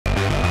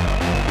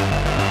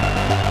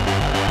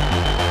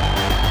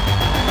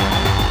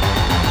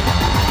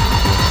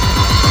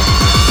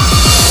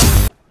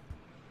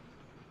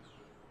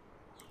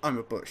I'm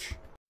a bush.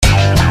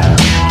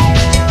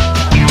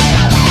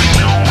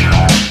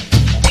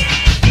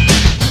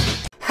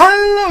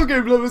 Hello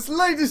game lovers,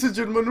 ladies and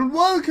gentlemen, and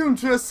welcome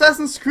to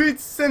Assassin's Creed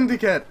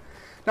Syndicate.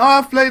 Now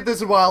I've played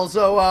this a while,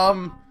 so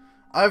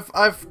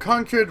I've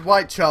conquered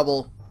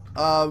Whitechapel,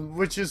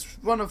 which is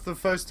one of the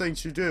first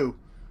things you do.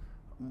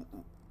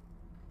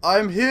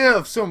 I'm here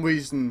for some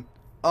reason.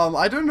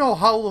 I don't know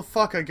how the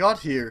fuck I got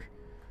here.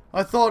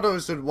 I thought I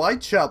was at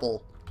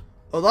Whitechapel.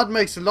 Well, that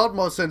makes a lot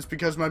more sense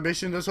because my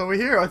mission is over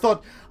here. I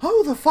thought,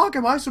 how the fuck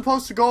am I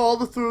supposed to go all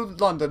the through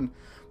London?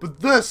 But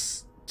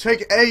this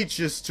take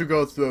ages to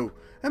go through.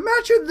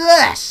 Imagine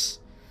this!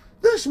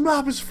 This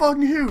map is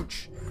fucking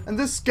huge. And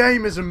this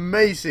game is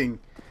amazing.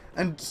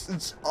 And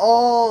it's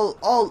all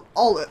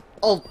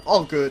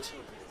good.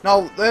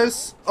 Now,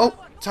 there's... Oh,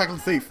 tackle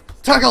thief.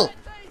 Tackle!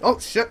 Oh,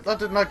 shit, that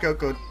did not go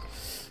good.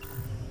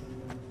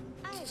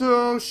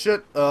 Oh,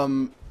 shit,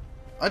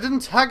 I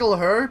didn't tackle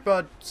her,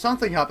 but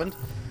something happened.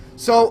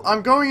 So,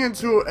 I'm going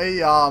into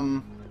a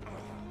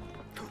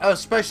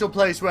special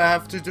place where I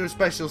have to do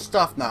special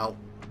stuff now.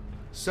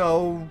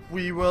 So,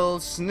 we will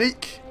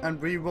sneak, and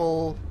we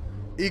will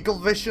eagle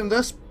vision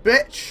this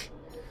bitch.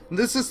 And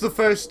this is the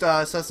first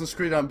Assassin's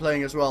Creed I'm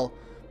playing as well.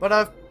 But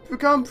I've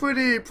become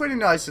pretty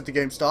nice at the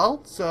game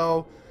style,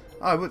 so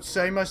I would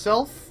say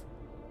myself.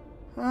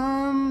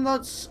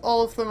 That's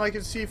all of them I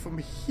can see from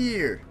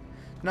here.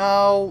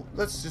 Now,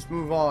 let's just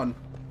move on.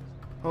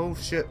 Oh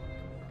shit.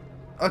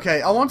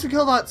 Okay, I want to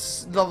kill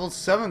that level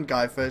 7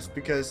 guy first,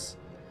 because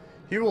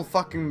he will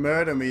fucking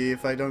murder me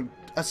if I don't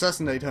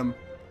assassinate him.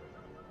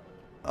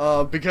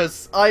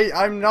 Because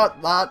I'm not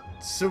that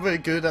super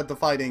good at the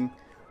fighting.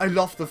 I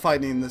love the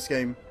fighting in this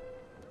game.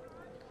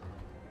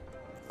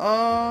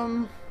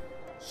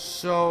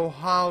 So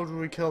how do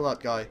we kill that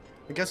guy?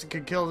 I guess I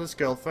could kill this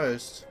girl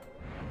first.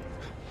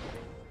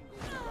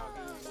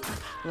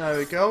 There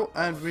we go,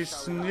 and we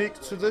sneak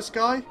to this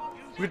guy.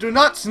 We do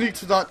not sneak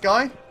to that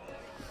guy.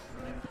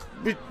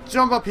 We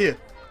jump up here.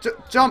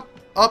 Jump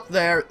up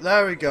there.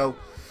 There we go.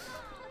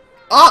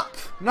 Up,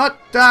 not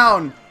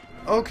down.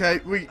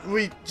 Okay,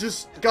 we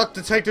just got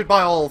detected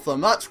by all of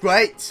them. That's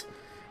great.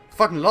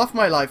 Fucking love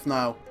my life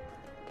now.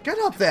 Get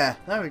up there.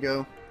 There we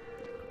go.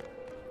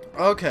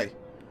 Okay,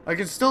 I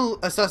can still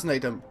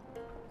assassinate him.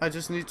 I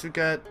just need to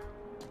get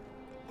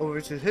over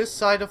to his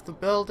side of the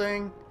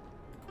building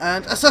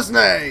and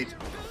assassinate.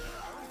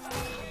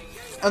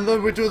 And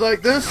then we do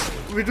like this.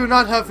 We do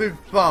not have the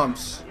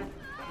bombs.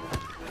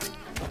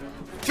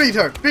 Beat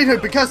her,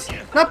 because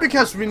not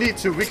because we need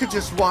to. We could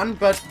just run,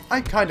 but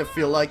I kind of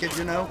feel like it,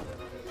 you know.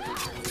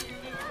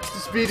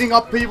 Just beating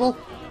up people.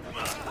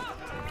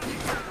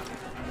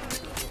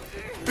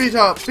 Beat her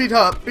up, beat her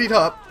up, beat her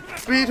up,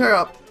 beat her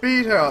up,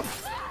 beat her up.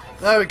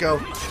 There we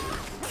go.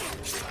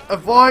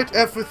 Avoid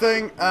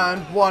everything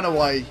and run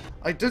away.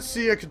 I did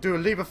see I could do a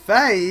leap of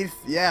faith.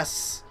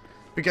 Yes.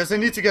 Because I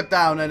need to get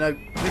down and a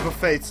leap of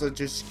faith are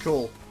just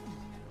cool.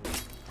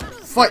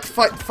 Fight,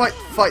 fight, fight,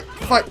 fight,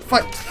 fight,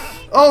 fight.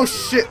 Oh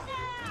shit.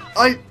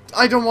 I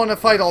don't want to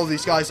fight all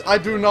these guys. I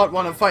do not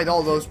want to fight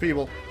all those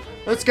people.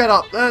 Let's get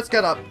up. Let's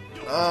get up.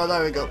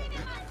 There we go.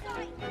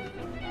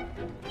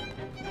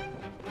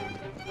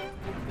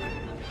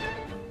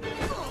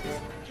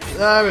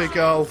 There we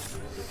go.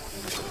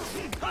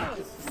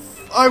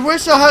 I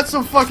wish I had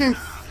some fucking...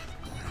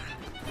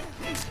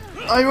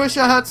 I wish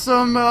I had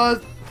some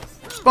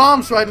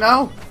bombs right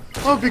now.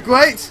 That would be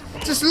great.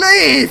 Just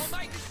leave!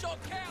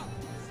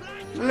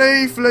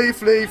 Leave,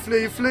 leave, leave,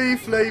 leave,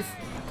 leave, leave.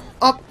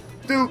 Up.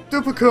 Do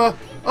parkour.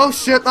 Oh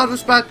shit, that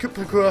was bad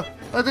parkour.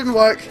 That didn't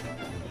work.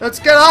 Let's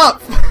get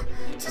up!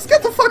 Just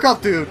get the fuck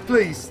up, dude,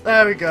 please.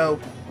 There we go.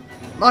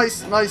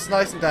 Nice, nice,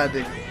 nice and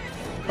dandy.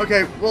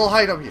 Okay, we'll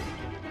hide up here.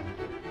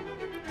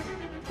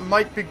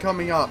 Might be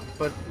coming up,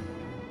 but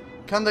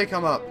can they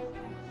come up?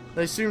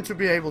 They seem to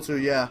be able to,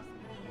 yeah.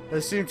 They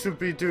seem to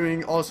be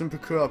doing awesome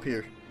parkour up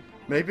here.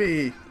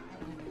 Maybe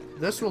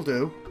this will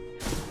do.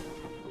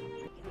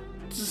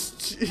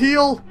 Just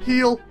heal,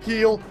 heal,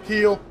 heal,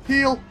 heal,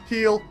 heal,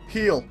 heal,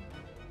 heal.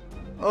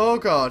 Oh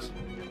god.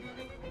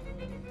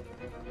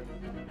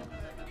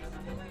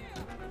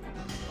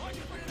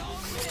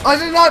 I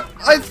did not.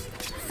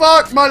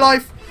 Fuck my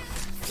life.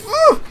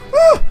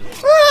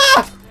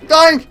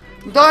 Dying.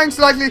 I'm dying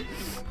slightly.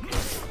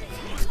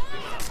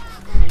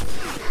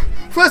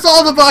 Press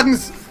all the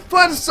buttons.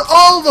 Press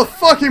all the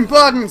fucking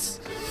buttons.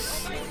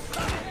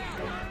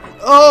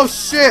 Oh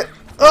shit.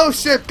 Oh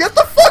shit. Get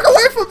the fuck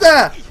away from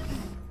there.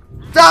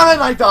 Damn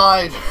it, I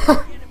died.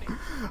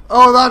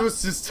 Oh, that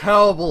was just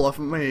terrible of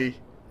me.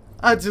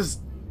 That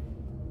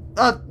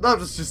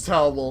was just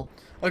terrible.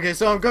 Okay,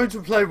 so I'm going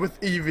to play with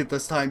Evie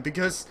this time,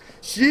 because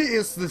she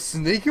is the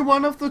sneaky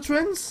one of the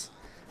twins,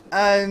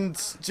 and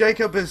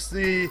Jacob is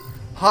the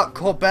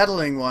hardcore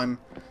battling one.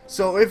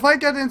 So if I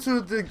get into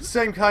the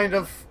same kind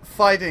of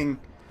fighting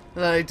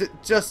that I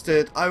just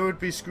did, I would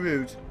be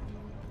screwed.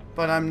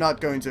 But I'm not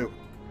going to.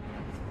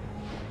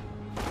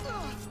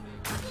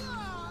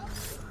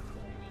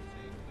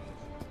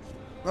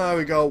 There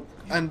we go.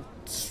 And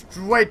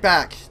straight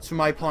back to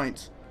my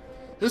point.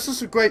 This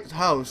is a great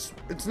house.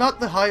 It's not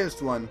the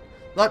highest one.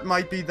 That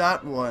might be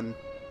that one.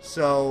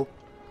 So,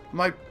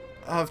 might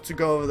have to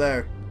go over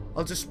there.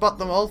 I'll just spot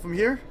them all from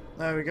here.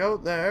 There we go.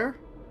 There.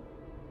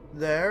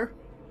 There.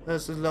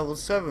 There's the level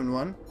 7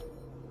 one.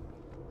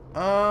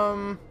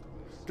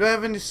 Do I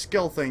have any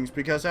skill things?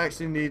 Because I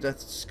actually need a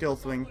skill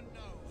thing.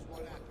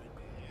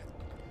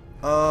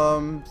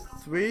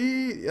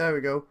 3. There we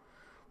go.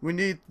 We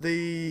need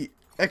the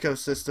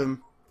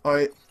ecosystem.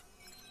 Alright.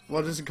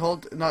 What is it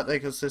called? Not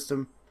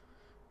ecosystem.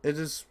 It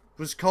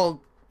was called,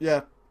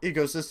 yeah,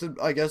 ecosystem,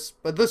 I guess.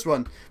 But this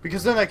one.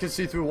 Because then I can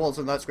see through walls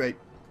and that's great.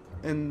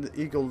 In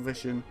the eagle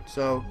vision.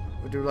 So,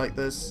 we do like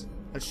this.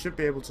 I should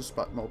be able to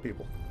spot more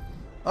people.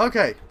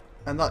 Okay.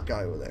 And that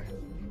guy over there.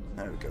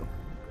 There we go.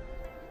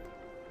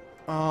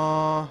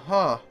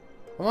 I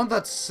want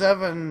that's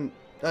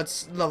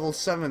level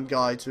 7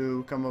 guy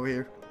to come over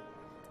here.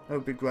 That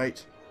would be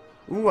great.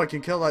 Ooh, I can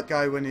kill that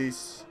guy when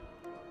he's...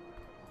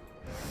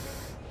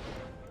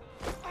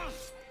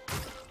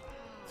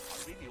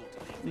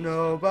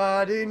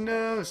 Nobody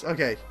knows.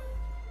 Okay.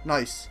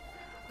 Nice.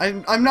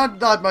 I'm not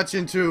that much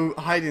into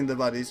hiding the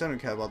bodies. I don't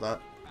care about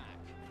that.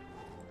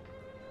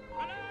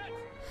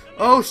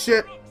 Oh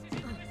shit.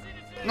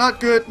 Not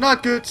good.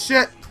 Not good.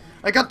 Shit.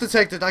 I got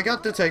detected. I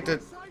got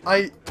detected.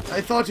 I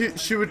thought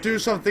she would do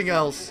something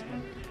else.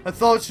 I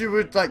thought she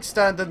would like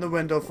stand in the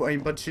window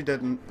frame, but she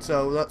didn't.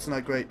 So that's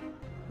not great.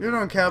 You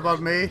don't care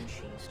about me.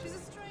 She's a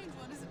strange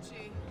one, isn't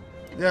she?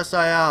 Yes,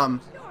 I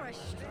am. You're a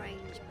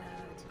strange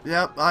bird.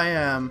 Yep, I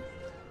am.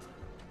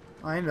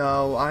 I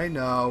know, I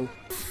know.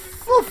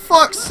 For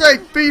fuck's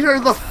sake, beat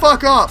her the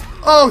fuck up!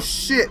 Oh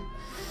shit!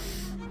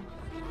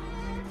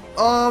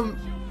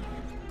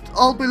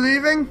 I'll be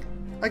leaving,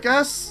 I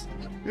guess.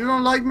 You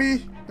don't like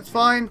me? It's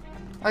fine.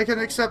 I can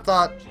accept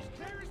that.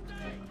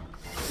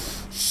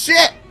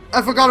 Shit!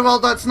 I forgot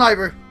about that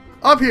sniper.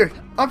 Up here,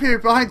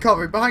 behind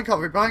cover, behind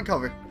cover, behind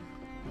cover.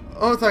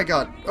 Oh, thank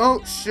God.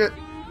 Oh, shit.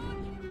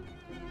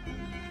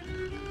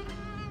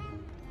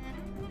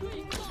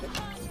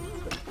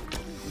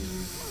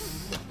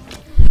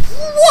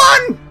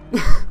 One!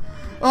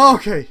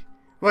 Okay.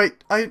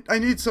 Wait, I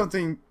need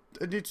something.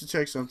 I need to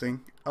check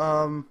something.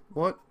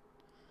 What?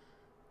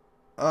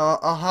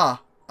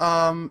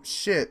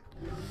 Shit.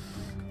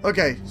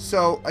 Okay,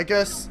 so I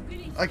guess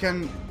I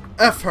can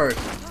F her.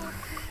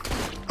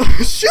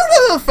 Shoot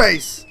her in the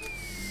face!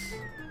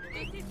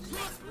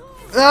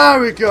 There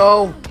we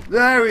go.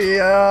 There we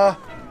are.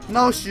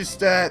 Now she's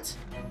dead.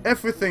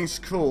 Everything's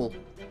cool.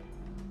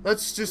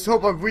 Let's just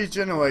hope I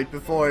regenerate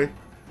before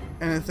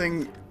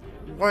anything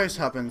worse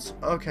happens.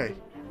 Okay.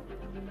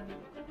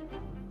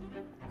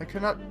 I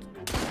cannot...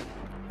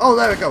 Oh,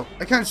 there we go.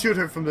 I can't shoot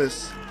her from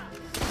this.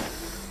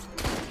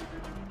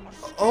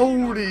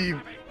 Holy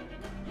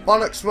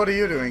bollocks, what are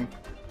you doing?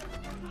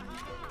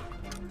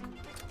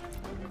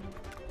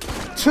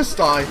 Just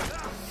die.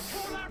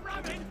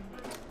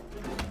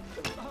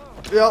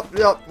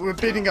 Yep, we're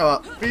beating him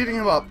up. Beating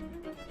him up.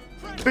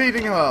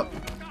 Beating him up.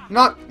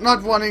 Not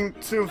running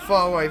too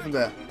far away from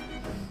there.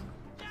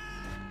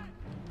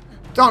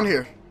 Down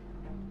here.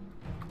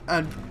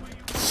 And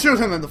shoot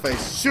him in the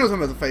face. Shoot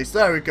him in the face.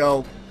 There we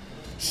go.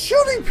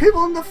 Shooting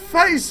people in the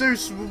face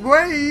is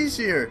way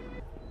easier.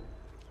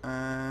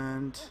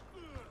 And...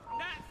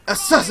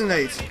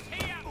 assassinate!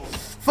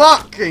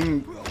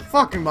 Fucking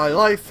my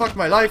life. Fuck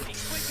my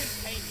life.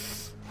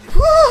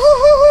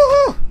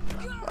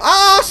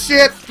 Ah,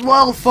 shit!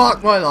 Well,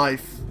 fuck my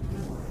life.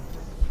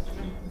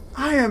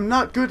 I am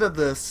not good at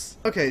this.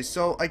 Okay,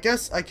 so I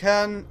guess I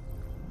can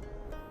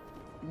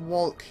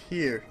walk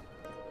here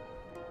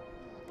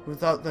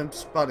without them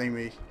spotting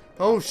me.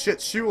 Oh shit,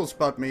 she will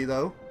spot me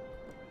though.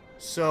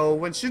 So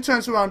when she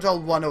turns around,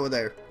 I'll run over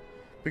there,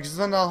 because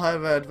then I'll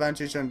have an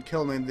advantage on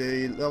killing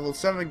the level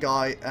 7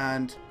 guy,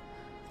 and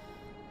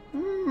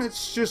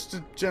it's just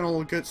a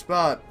general good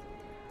spot.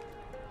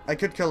 I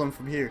could kill him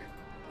from here.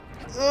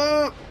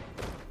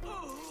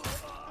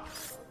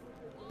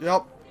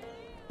 Yep,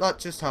 that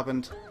just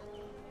happened.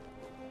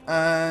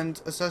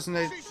 And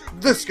assassinate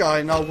this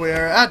guy. Now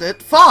we're at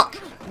it. Fuck!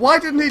 Why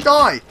didn't he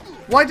die?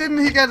 Why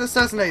didn't he get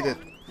assassinated?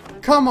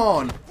 Come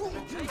on.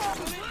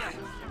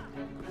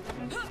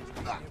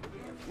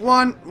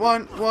 One.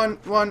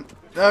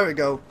 There we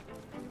go.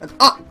 And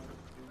up,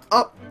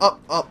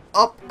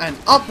 and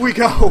up we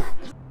go.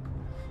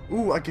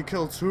 Ooh, I could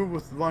kill 2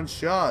 with 1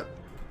 shot.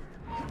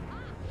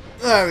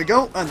 There we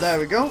go, and there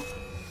we go.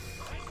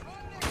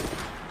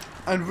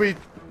 And we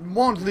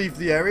won't leave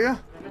the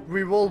area.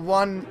 We will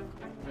run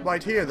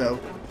right here, though.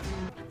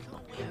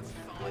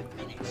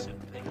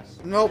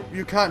 Nope,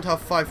 you can't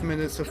have 5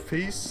 minutes of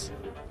peace.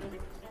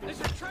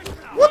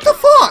 What the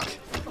fuck?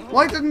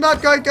 Why didn't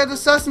that guy get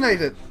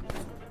assassinated?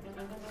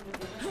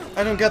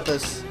 I don't get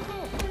this.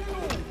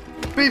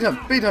 Beat him.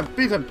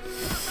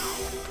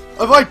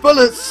 Avoid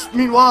bullets,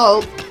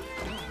 meanwhile.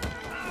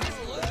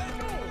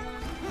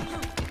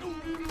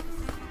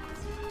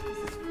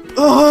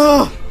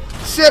 Ugh!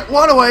 Shit,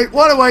 run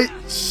away!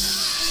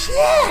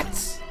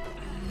 Shit!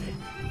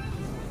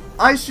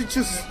 I should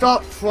just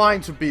stop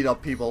trying to beat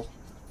up people.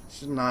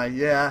 Shouldn't I?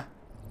 Yeah.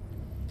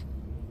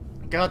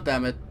 God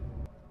damn it.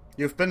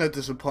 You've been a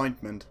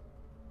disappointment.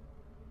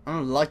 I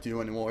don't like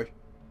you anymore.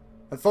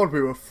 I thought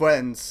we were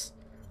friends.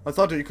 I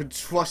thought that you could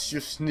trust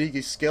your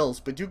sneaky skills,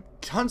 but you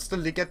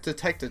constantly get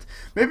detected.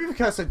 Maybe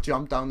because I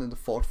jumped down in the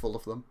fort full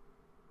of them.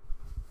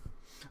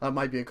 That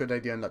might be a good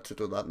idea not to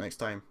do that next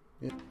time.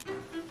 Yeah.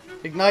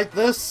 Ignite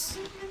this.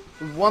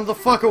 Run the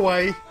fuck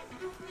away.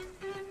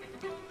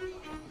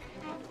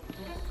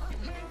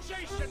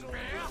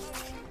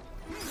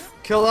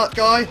 Kill that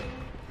guy.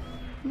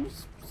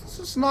 This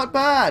is not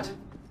bad.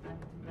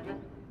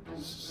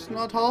 It's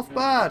not half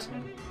bad.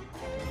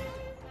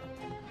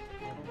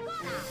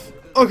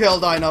 Okay, I'll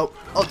die now.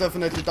 I'll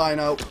definitely die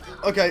now.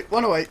 Okay,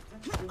 run away.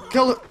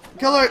 Kill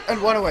her and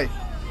run away.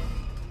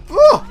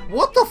 Oh,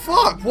 what the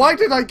fuck? Why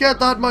did I get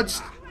that much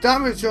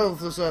damage all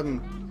of a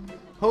sudden?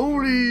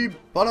 Holy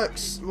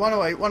bollocks. Run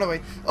away, run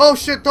away. Oh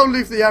shit, don't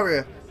leave the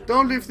area.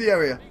 Don't leave the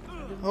area.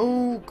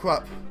 Oh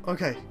crap.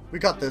 Okay, we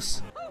got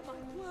this.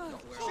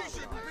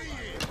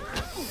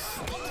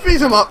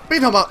 Beat him up,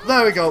 beat him up.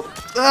 There we go.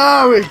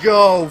 There we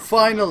go,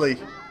 finally.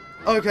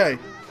 Okay.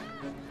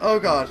 Oh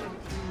god.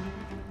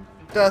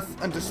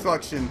 Death and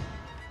destruction.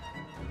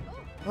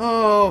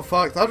 Oh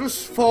fuck, that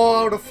was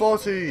 4 out of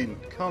 14.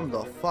 Come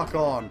the fuck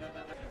on.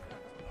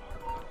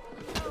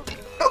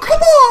 Oh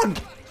come on!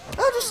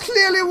 That was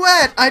clearly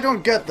wet. I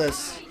don't get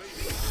this.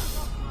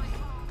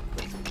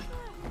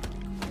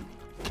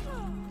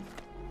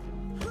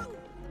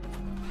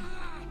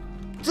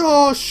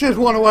 Oh shit,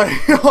 one away.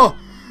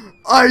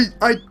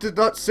 I did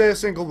not say a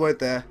single word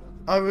there.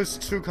 I was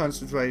too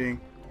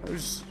concentrating. I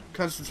was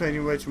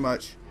concentrating way too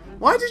much.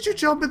 Why did you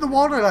jump in the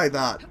water like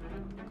that?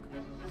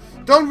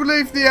 Don't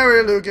leave the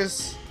area,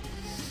 Lucas.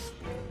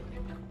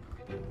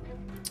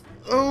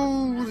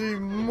 Holy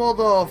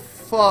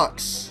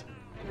motherfucks.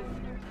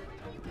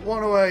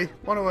 One away,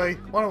 one away,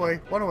 one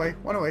away, one away,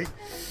 one away.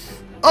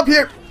 Up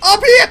here!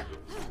 Up here!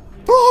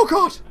 Oh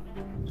god!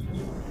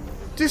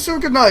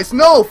 Disorganized.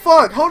 No,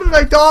 fuck! How did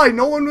I die?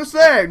 No one was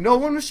there. No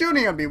one was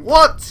shooting at me.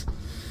 What?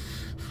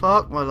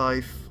 Fuck my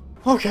life.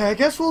 Okay, I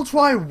guess we'll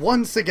try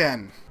once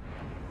again.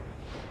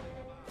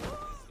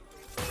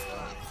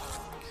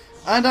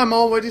 And I'm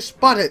already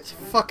spotted.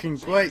 Fucking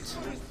great.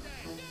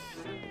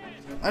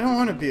 I don't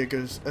want to be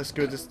as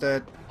good as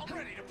that.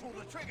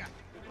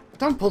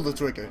 Don't pull the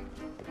trigger.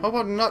 How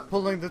about not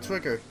pulling the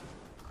trigger?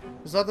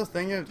 Is that the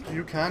thing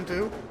you can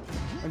do?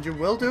 And you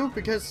will do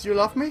because you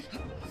love me?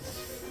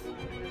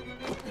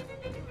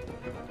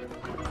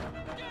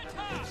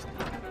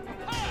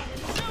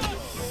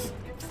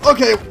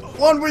 Okay,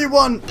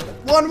 1v1!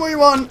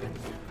 1v1!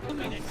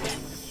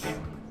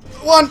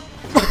 One!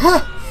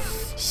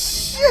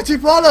 Shitty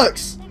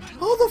bollocks!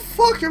 How the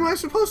fuck am I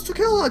supposed to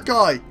kill that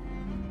guy?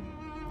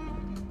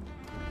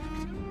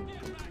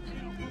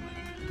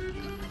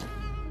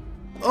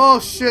 Oh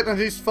shit, and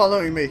he's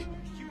following me.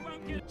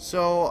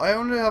 So, I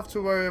only have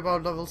to worry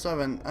about level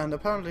 7, and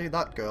apparently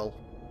that girl.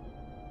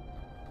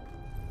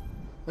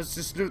 Let's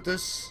just loot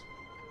this.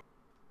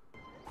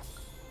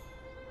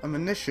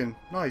 Ammunition,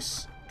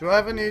 nice. Do I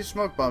have any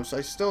smoke bombs?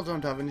 I still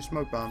don't have any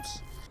smoke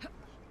bombs.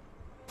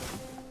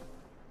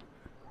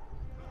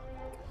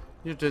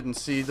 You didn't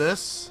see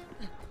this.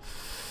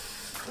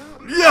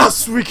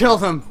 Yes! We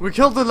killed him! We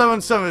killed the level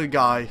 7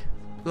 guy.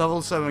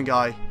 Level 7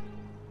 guy.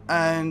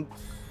 And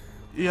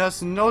he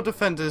has no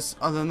defenders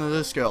other than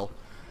this girl.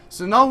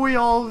 So now we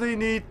only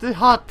need the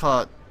hot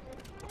part.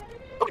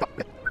 I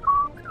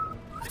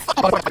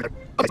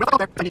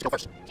need to go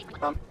first.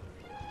 I've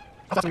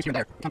got something here and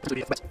there. I'm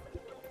completely wet.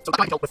 So I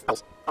can go with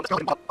bells. I'm just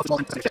going to of the small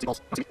and 50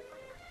 balls. That's me.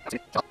 That's me.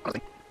 Shot. That's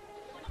me.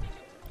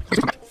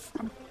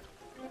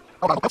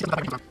 Oh, wow. There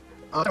are you. Hang on.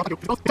 Quick. There you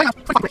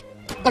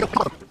go. Come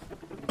on.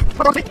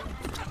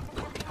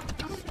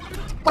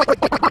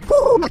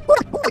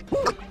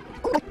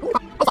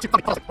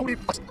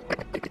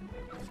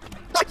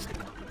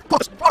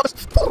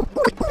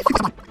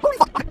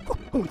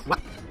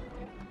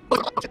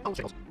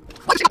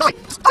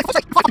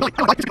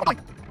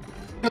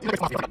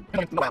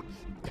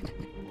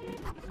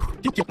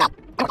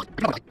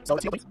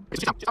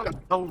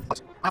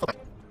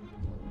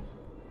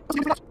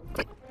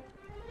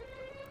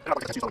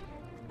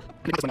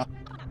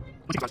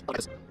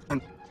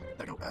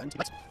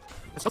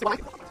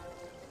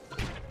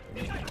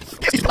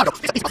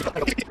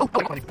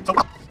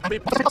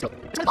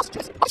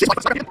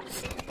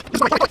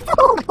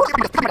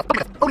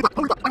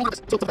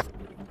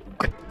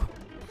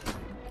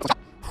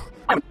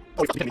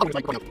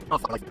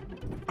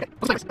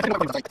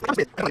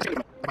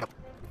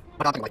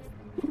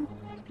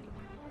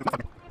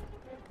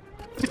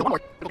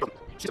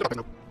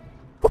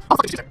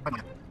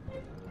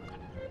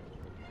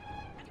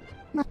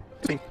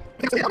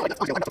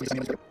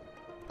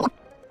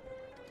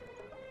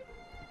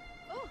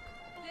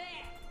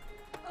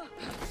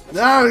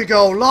 There we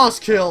go,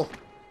 last kill.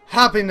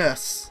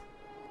 Happiness.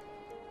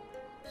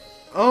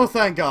 Oh,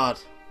 thank God.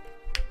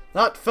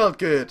 That felt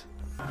good.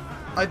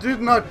 I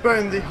did not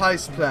burn the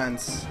heist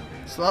plans,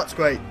 so that's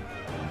great.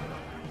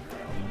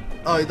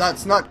 Oh,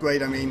 that's not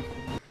great, I mean.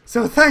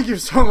 So thank you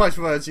so much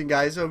for watching,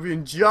 guys. Hope you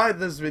enjoyed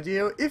this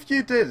video. If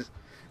you did,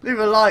 leave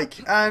a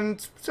like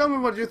and tell me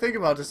what you think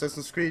about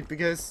Assassin's Creed,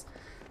 because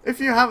if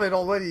you haven't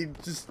already,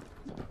 just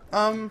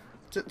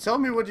tell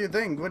me what you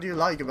think, what do you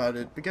like about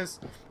it, because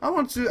I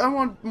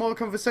want more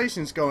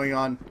conversations going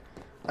on.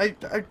 I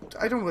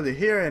don't really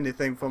hear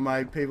anything from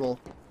my people.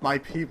 My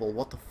people,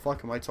 what the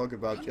fuck am I talking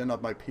about? You're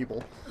not my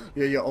people.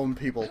 You're your own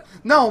people.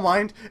 Never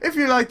mind. If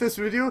you like this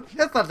video,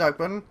 hit that like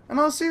button, and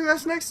I'll see you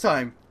guys next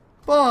time.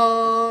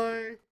 Bye!